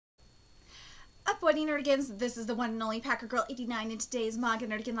What Nerdigans? This is the one and only Packer Girl 89, and today's Manga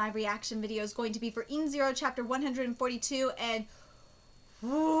Nerdigan live reaction video is going to be for Zero chapter 142, and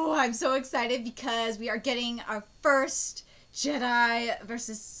I'm so excited because we are getting our first Jedi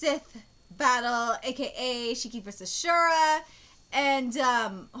versus Sith battle, aka Shiki versus Shura, and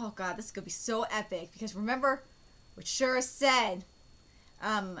oh god, this is gonna be so epic because remember what Shura said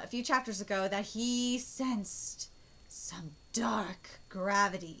a few chapters ago, that he sensed some dark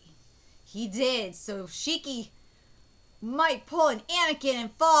gravity. He did, so Shiki might pull an Anakin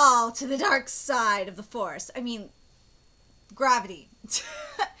and fall to the dark side of the Force. I mean, gravity.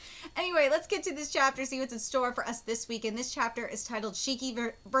 Anyway, let's get to this chapter, see what's in store for us this week. And this chapter is titled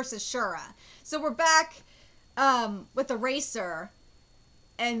Shiki versus Shura. So we're back with Eraser.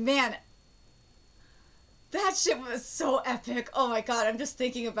 And man, that shit was so epic. Oh my god, I'm just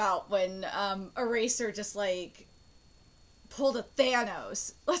thinking about when Eraser just like pulled a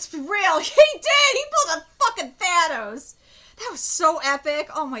Thanos. Let's be real, he did! He pulled a fucking Thanos! That was so epic.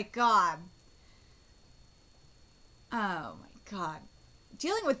 Oh my god. Oh my god.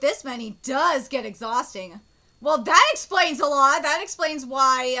 Dealing with this many does get exhausting. Well, that explains a lot. That explains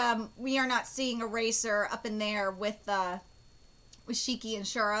why we are not seeing Eraser up in there with Shiki and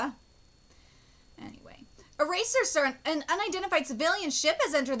Shura. Anyway. Eraser, sir, an unidentified civilian ship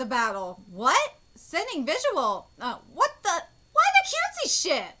has entered the battle. What? Sending visual. What the? Why the cutesy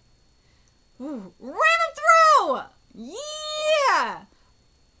shit? Ooh, ram him through! Yeah!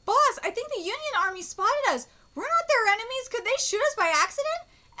 Boss, I think the Union Army spotted us. We're not their enemies. Could they shoot us by accident?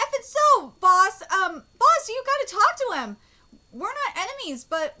 Effing so, boss. Boss, you gotta talk to him. We're not enemies,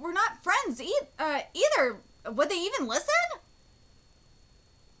 but we're not friends either. Would they even listen?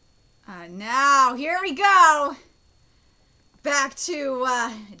 Now, here we go. Back to,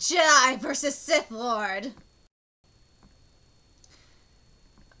 Jedi versus Sith Lord.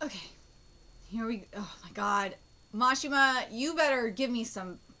 Okay. Here we go. Oh my god. Mashima, you better give me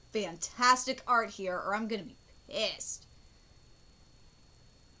some fantastic art here or I'm gonna be pissed.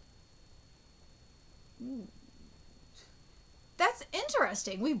 Ooh. That's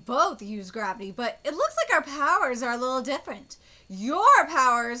interesting. We both use gravity, but it looks like our powers are a little different. Your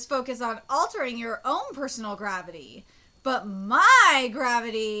powers focus on altering your own personal gravity. But my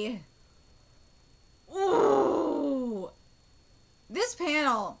gravity, ooh, this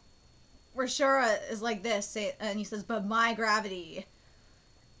panel where Shura is like this, and he says, but my gravity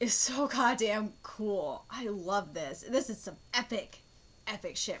is so goddamn cool. I love this. This is some epic,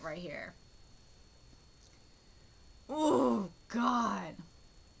 epic shit right here. Ooh, God.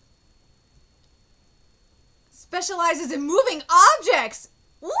 Specializes in moving objects.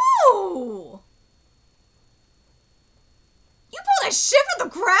 Ooh. You pulled a ship from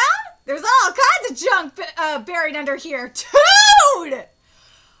the ground? There's all kinds of junk buried under here. Dude!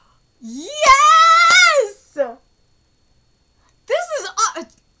 Yes! This is...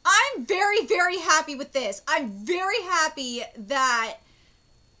 I'm very, very happy with this. I'm very happy that...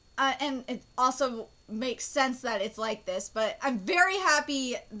 and it also makes sense that it's like this, but I'm very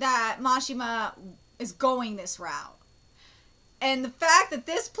happy that Mashima is going this route. And the fact that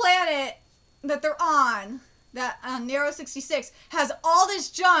this planet that they're on... that Nero 66 has all this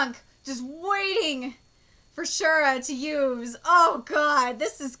junk just waiting for Shura to use. Oh god,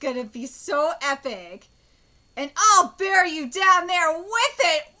 this is gonna be so epic. And I'll bury you down there with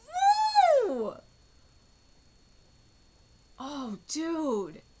it. Woo! Oh,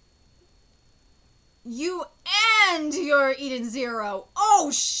 dude. You and your Eden Zero.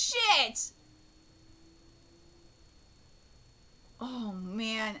 Oh, shit. Oh,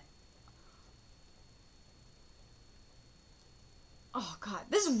 man. Oh god,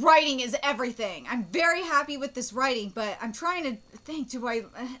 this writing is everything. I'm very happy with this writing, but I'm trying to think,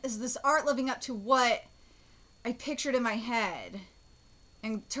 is this art living up to what I pictured in my head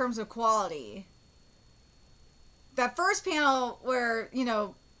in terms of quality? That first panel where, you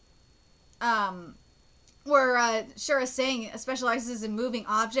know, where Shura's saying it specializes in moving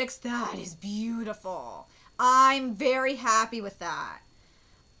objects, that is beautiful. I'm very happy with that.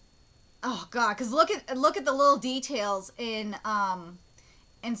 Oh god, because look at the little details in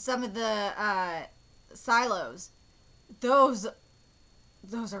some of the silos. Those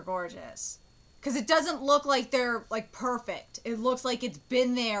are gorgeous. Because it doesn't look like they're like perfect. It looks like it's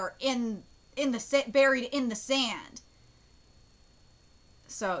been there buried in the sand.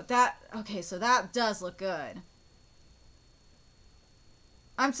 So that does look good.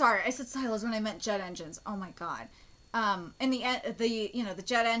 I'm sorry, I said silos when I meant jet engines. Oh my god. And the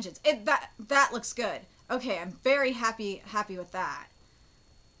jet engines. That looks good. Okay, I'm very happy with that.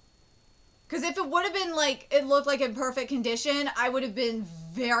 Because if it would have been like, it looked like in perfect condition, I would have been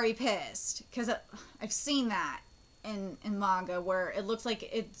very pissed. Because I've seen that in manga where it looks like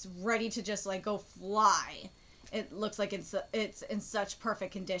it's ready to just like go fly. It looks like it's in such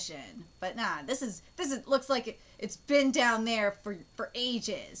perfect condition. But nah, this looks like it's been down there for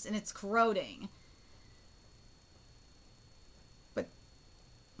ages and it's corroding. But,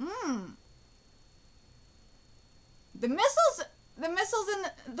 the missiles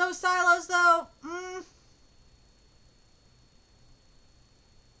in those silos, though, I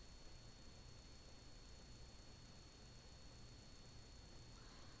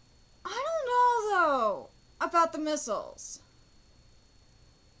don't know, though, about the missiles.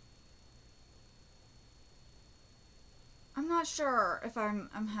 I'm not sure if I'm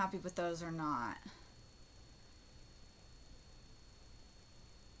happy with those or not.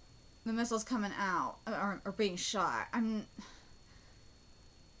 The missiles coming out, or being shot. I'm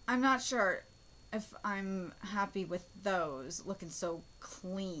not sure if I'm happy with those looking so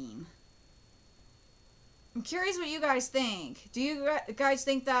clean. I'm curious what you guys think. Do you guys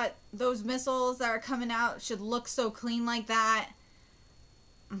think that those missiles that are coming out should look so clean like that?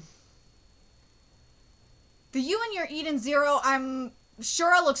 The You and Your Eden Zero, I'm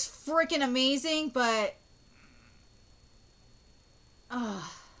sure it looks freaking amazing, but...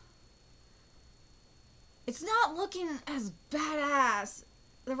 it's not looking as badass.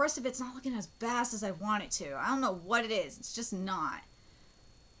 The rest of it's not looking as badass as I want it to. I don't know what it is. It's just not.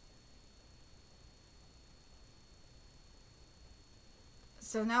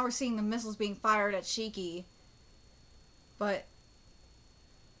 So now we're seeing the missiles being fired at Shiki. But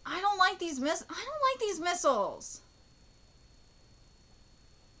I don't like these missiles.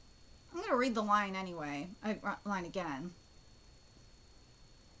 I'm going to read the line anyway. Line again.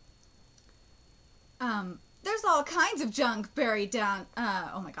 There's all kinds of junk buried down,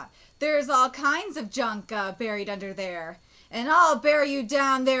 oh my god. There's all kinds of junk, buried under there. And I'll bury you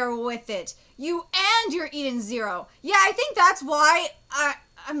down there with it. You and your Eden Zero. Yeah, I think that's why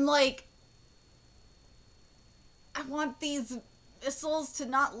I'm like, I want these missiles to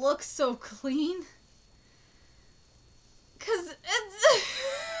not look so clean. Cause it's,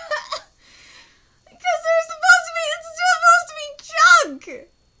 because it's supposed to be junk.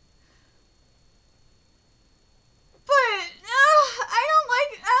 But I don't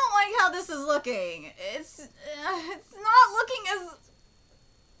like how this is looking. It's not looking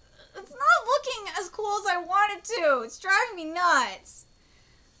as cool as I want it to. It's driving me nuts.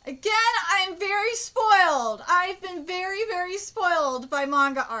 Again, I'm very spoiled. I've been very, very spoiled by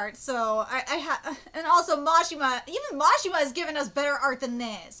manga art. So and also Mashima. Even Mashima has given us better art than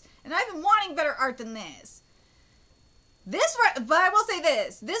this, and I've been wanting better art than this. But I will say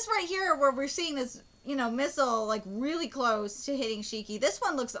this right here, where we're seeing this, you know, missile like really close to hitting Shiki. This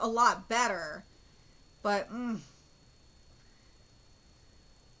one looks a lot better, but I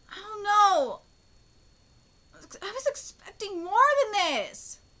don't know. I was expecting more than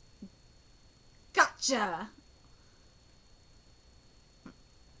this. Gotcha.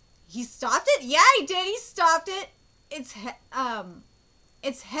 He stopped it? Yeah, he did. He stopped it. It's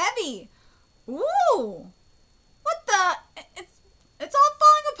heavy. Ooh. What the? It's all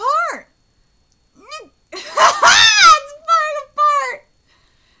falling apart. It's falling apart.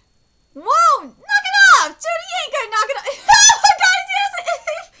 Whoa, knock it off. Dude, he ain't gonna knock it off. Guys, yes.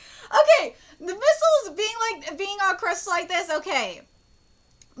 Okay, the missiles being all crushed like this, okay.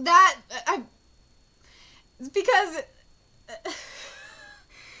 That, because,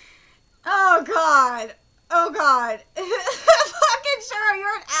 oh god. Oh god. Fucking Shura,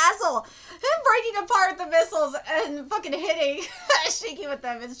 you're an asshole. Him breaking apart the missiles and fucking hitting Shiki with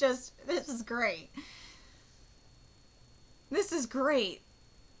them, it's just, this is great. This is great.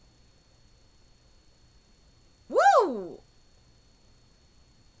 Woo!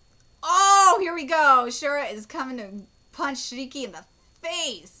 Oh, here we go. Shura is coming to punch Shiki in the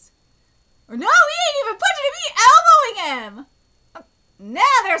face. Or no, he ain't even punching him, he elbowing him.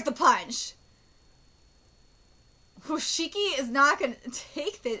 Now there's the punch. Well, Shiki is not gonna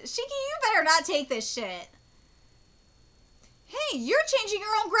take this. Shiki, you better not take this shit. Hey, you're changing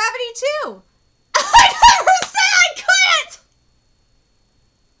your own gravity too. I never said I couldn't!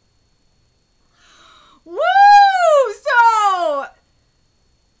 Woo! So,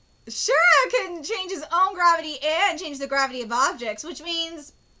 Shura can change his own gravity and change the gravity of objects, which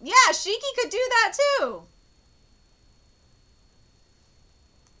means, yeah, Shiki could do that too.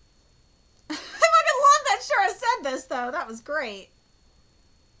 Shura said this, though. That was great.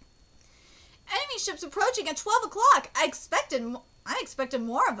 Enemy ships approaching at 12 o'clock. I expected more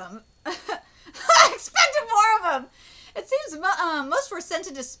of them. I expected more of them. It seems most were sent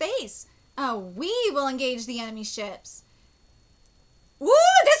into space. We will engage the enemy ships. Woo,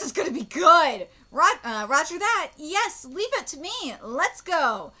 this is gonna be good. Roger that. Yes, leave it to me. Let's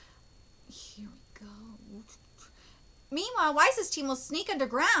go. Here we go. Meanwhile, Wise's team will sneak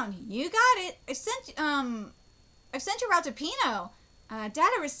underground. You got it. I've sent your route to Pino.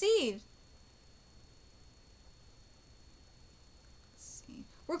 Data received. Let's see.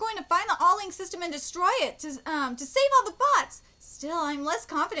 We're going to find the all-link system and destroy it to save all the bots. Still, I'm less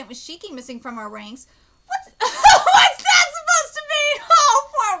confident with Shiki missing from our ranks. What's that supposed to mean? Oh,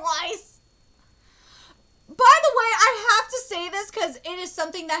 poor Wise. By the way, I have to say this because it is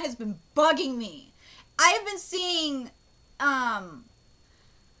something that has been bugging me. I have been seeing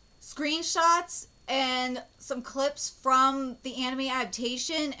screenshots and some clips from the anime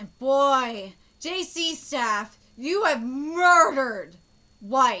adaptation, and boy, JC staff, you have murdered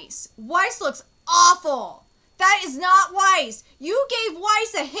Weiss. Weiss looks awful. That is not Weiss. You gave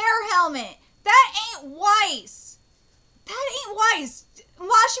Weiss a hair helmet. That ain't Weiss. That ain't Weiss. Washima,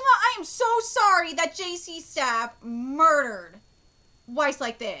 I am so sorry that JC staff murdered Weiss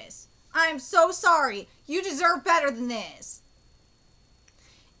like this. I am so sorry. You deserve better than this.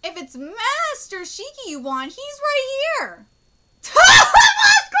 If it's Master Shiki you want, he's right here.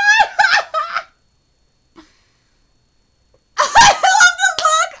 I love the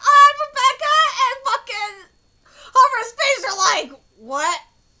look on Rebecca and fucking Homer's face are like, what?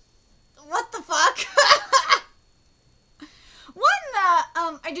 What the fuck?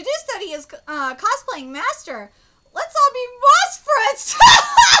 I deduced that he is cosplaying Master. Let's all be boss friends.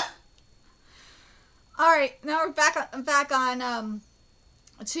 All right, now we're back on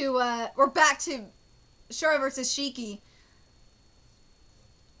we're back to Shura versus Shiki.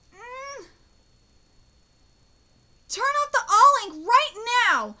 Turn off the all-link right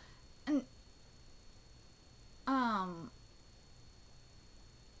now. And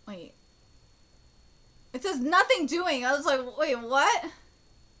wait. It says nothing doing. I was like, wait, what?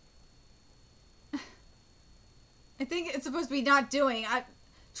 I think it's supposed to be not doing.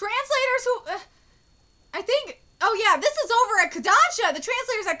 Translators who... I think... Oh, yeah, this is over at Kodansha. The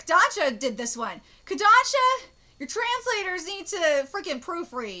translators at Kodansha did this one. Kodansha, your translators need to freaking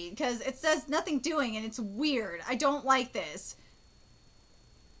proofread, because it says nothing doing, and it's weird. I don't like this.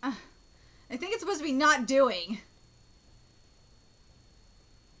 I think it's supposed to be not doing.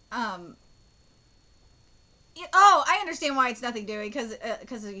 Oh, I understand why it's nothing doing, because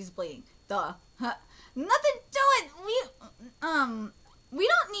he's bleeding. Duh. Nothing doing. We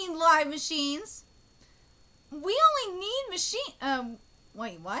don't need live machines. We only need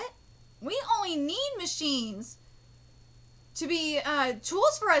wait, what? We only need machines to be,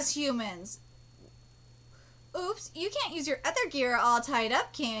 tools for us humans. Oops, you can't use your other gear all tied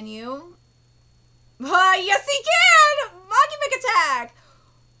up, can you? Yes he can! Monkey attack!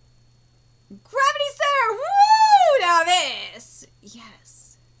 Gravity center! Woo! Now this!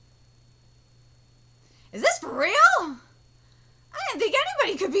 Yes. Is this for real? I didn't think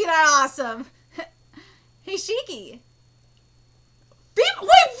anybody could be that awesome. Hey, Shiki. Wait,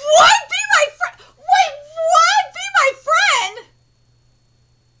 what? Be my friend? Wait, what? Be my friend?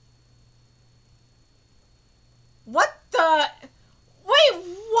 What the? Wait,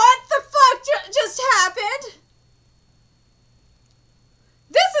 what the fuck just happened?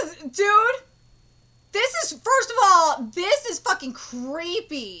 Dude, this is, first of all, this is fucking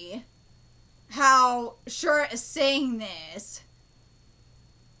creepy. How Shura is saying this.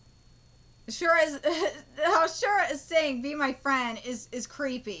 How Shura is saying, be my friend, is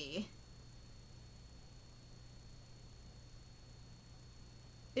creepy.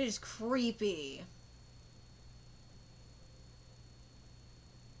 It is creepy.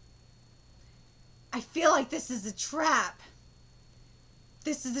 I feel like this is a trap.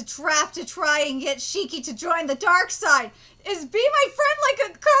 This is a trap to try and get Shiki to join the dark side. Is be my friend like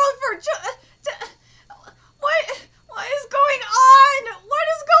a code for what is going on? What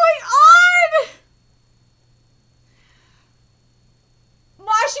is going on?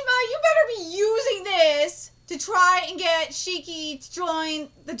 Mashima, you better be using this to try and get Shiki to join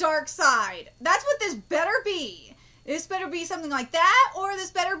the dark side. That's what this better be. This better be something like that, or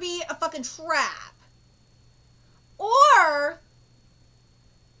this better be a fucking trap. Or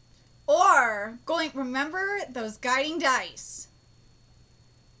remember those guiding dice.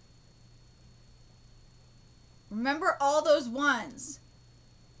 Remember all those ones.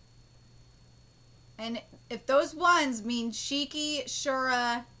 And if those ones mean Shiki,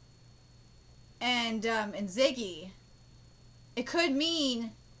 Shura, and Ziggy, it could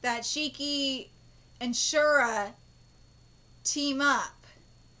mean that Shiki and Shura team up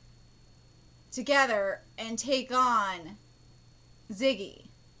together and take on Ziggy.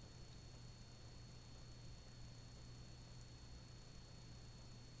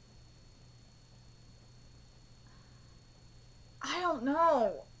 don't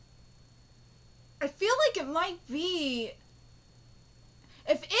know. I feel like it might be...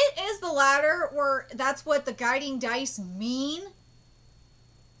 If it is the latter, or that's what the guiding dice mean,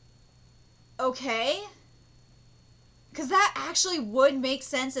 okay. Because that actually would make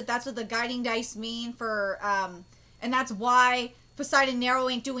sense if that's what the guiding dice mean for, and that's why Poseidon Nero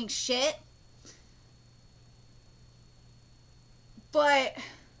ain't doing shit. But...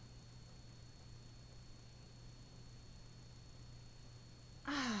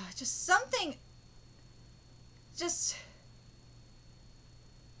 just something... Just...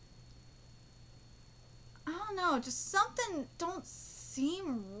 I don't know, just something don't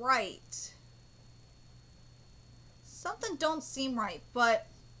seem right. Something don't seem right, but...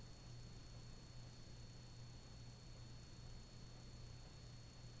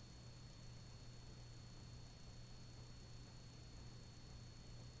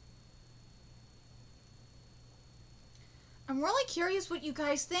 I'm really curious what you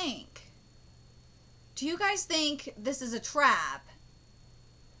guys think. Do you guys think this is a trap?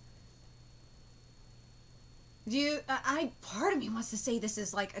 Do you... part of me wants to say this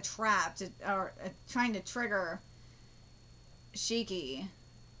is like a trap, or trying to trigger Shiki.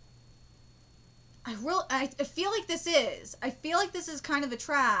 I feel like this is. I feel like this is kind of a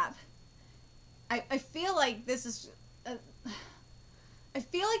trap. I feel like this is... I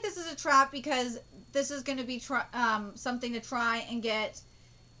feel like this is a trap because this is going to be something to try and get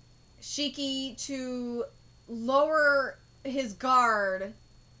Shiki to lower his guard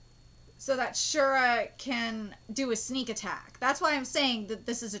so that Shura can do a sneak attack. That's why I'm saying that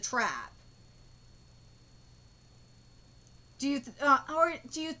this is a trap. Do you or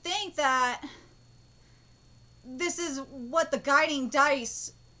do you think that this is what the guiding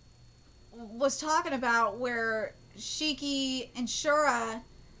dice was talking about, where Shiki and Shura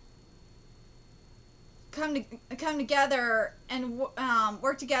come together and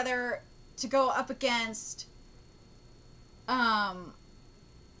work together to go up against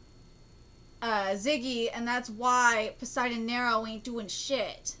Ziggy, and that's why Poseidon Nero ain't doing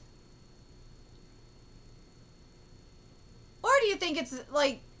shit? Or do you think it's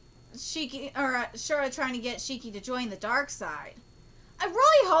like Shiki or Shura trying to get Shiki to join the dark side? I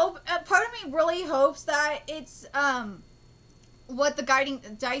really hope, part of me really hopes that it's what the guiding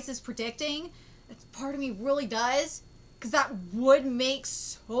dice is predicting. Part of me really does, because that would make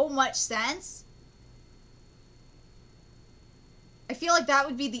so much sense. I feel like that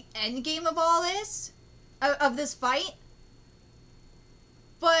would be the end game of all this, of this fight.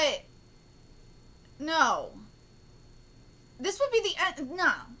 But no, this would be the end.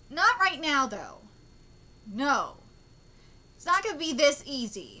 No, not right now though. No, it's not gonna be this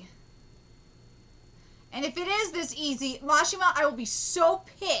easy. And if it is this easy, Mashima, I will be so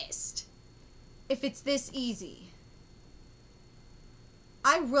pissed if it's this easy.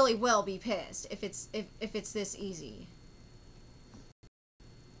 I really will be pissed if it's this easy.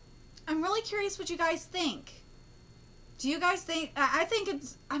 I'm really curious what you guys think. Do you guys think... I think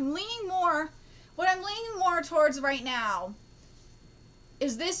it's... I'm leaning more... What I'm leaning more towards right now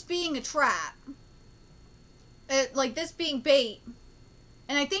is this being a trap. Like this being bait.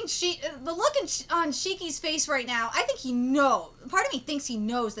 And I think the look on Shiki's face right now, I think he knows. Part of me thinks he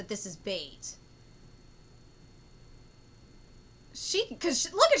knows that this is bait.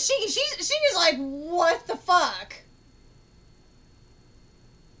 Because look at Shiki. She's like, what the fuck?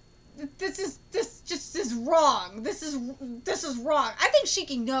 This just is wrong. This is wrong. I think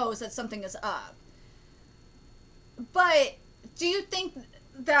Shiki knows that something is up. But do you think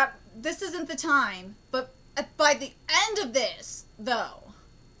that this isn't the time? But by the end of this, though,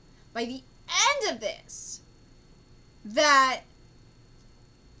 by the end of this, that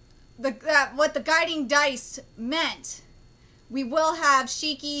what the guiding dice meant, we will have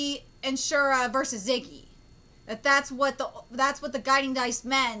Shiki and Shura versus Ziggy. That's what the guiding dice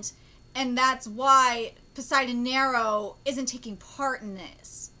meant. And that's why Poseidon Nero isn't taking part in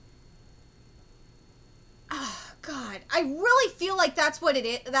this. Oh, God. I really feel like that's what it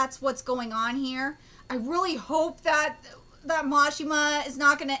is. That's what's going on here. I really hope that Mashima is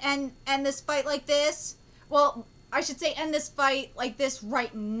not going to end this fight like this. Well, I should say end this fight like this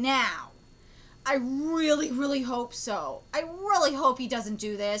right now. I really, really hope so. I really hope he doesn't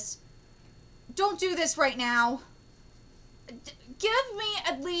do this. Don't do this right now. Give me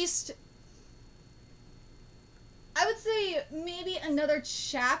at least, I would say, maybe another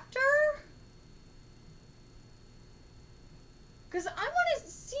chapter? Because I want to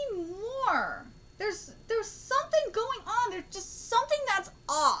see more. There's something going on. There's just something that's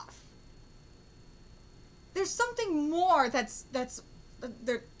off. There's something more that's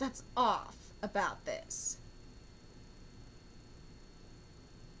off about this.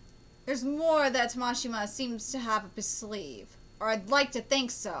 there's more that Tamashima seems to have up his sleeve. Or I'd like to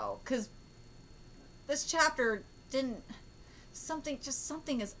think so. Because this chapter didn't... Something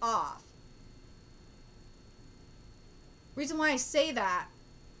is off. Reason why I say that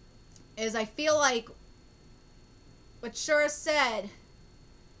is I feel like what Shura said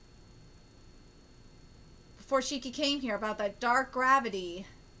before Shiki came here about that dark gravity,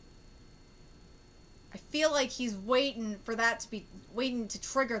 I feel like he's waiting for that to be, waiting to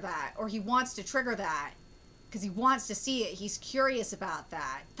trigger that, or he wants to trigger that because he wants to see it. He's curious about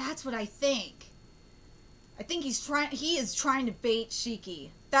that. That's what I think. I think he is trying to bait Shiki.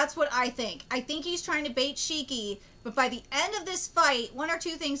 That's what I think. I think he's trying to bait Shiki, but by the end of this fight, one or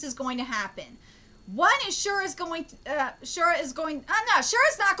two things is going to happen. One is Shura's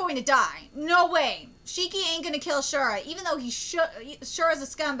not going to die. No way. Shiki ain't going to kill Shura. Even though Shura's a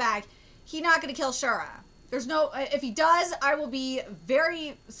scumbag, he's not going to kill Shura. There's no, if he does, I will be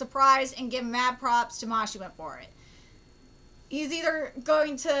very surprised and give mad props to Mashima for it. He's either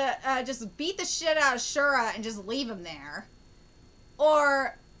going to just beat the shit out of Shura and just leave him there,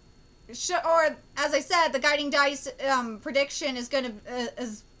 or as I said, the guiding dice prediction is going to,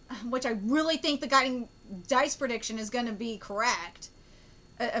 which I really think the guiding dice prediction is going to be correct.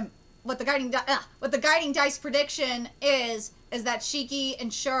 What the guiding dice prediction is that Shiki and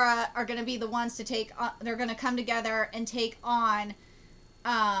Shura are going to be the ones to take on, they're going to come together and take on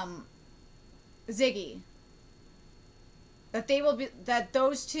Ziggy. That they will be, that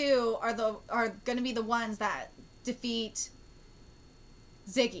those two are going to be the ones that defeat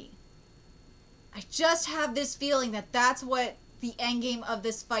Ziggy. I just have this feeling that that's what the end game of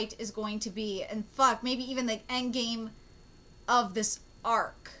this fight is going to be, and fuck, maybe even the end game of this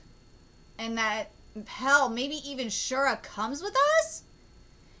arc, and that hell, maybe even Shura comes with us.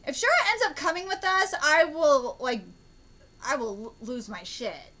 If Shura ends up coming with us, I will lose my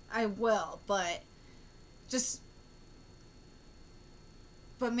shit. I will, but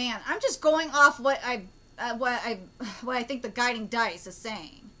man, I'm just going off what I think the guiding dice is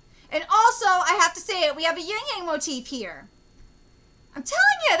saying. And also, I have to say it, we have a yin-yang motif here. I'm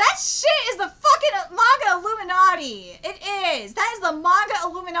telling you, that shit is the fucking manga Illuminati. It is. That is the manga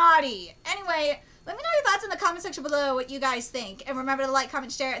Illuminati. Anyway, let me know your thoughts in the comment section below, what you guys think. And remember to like,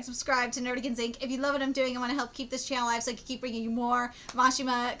 comment, share, and subscribe to Nerdigans Inc. If you love what I'm doing and want to help keep this channel alive so I can keep bringing you more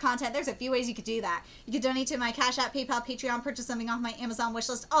Mashima content, there's a few ways you could do that. You could donate to my Cash App, PayPal, Patreon, purchase something off my Amazon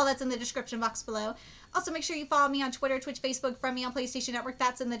wishlist. All that's in the description box below. Also, make sure you follow me on Twitter, Twitch, Facebook, friend me on PlayStation Network.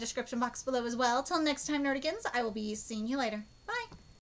 That's in the description box below as well. Till next time, Nerdigans, I will be seeing you later. Bye!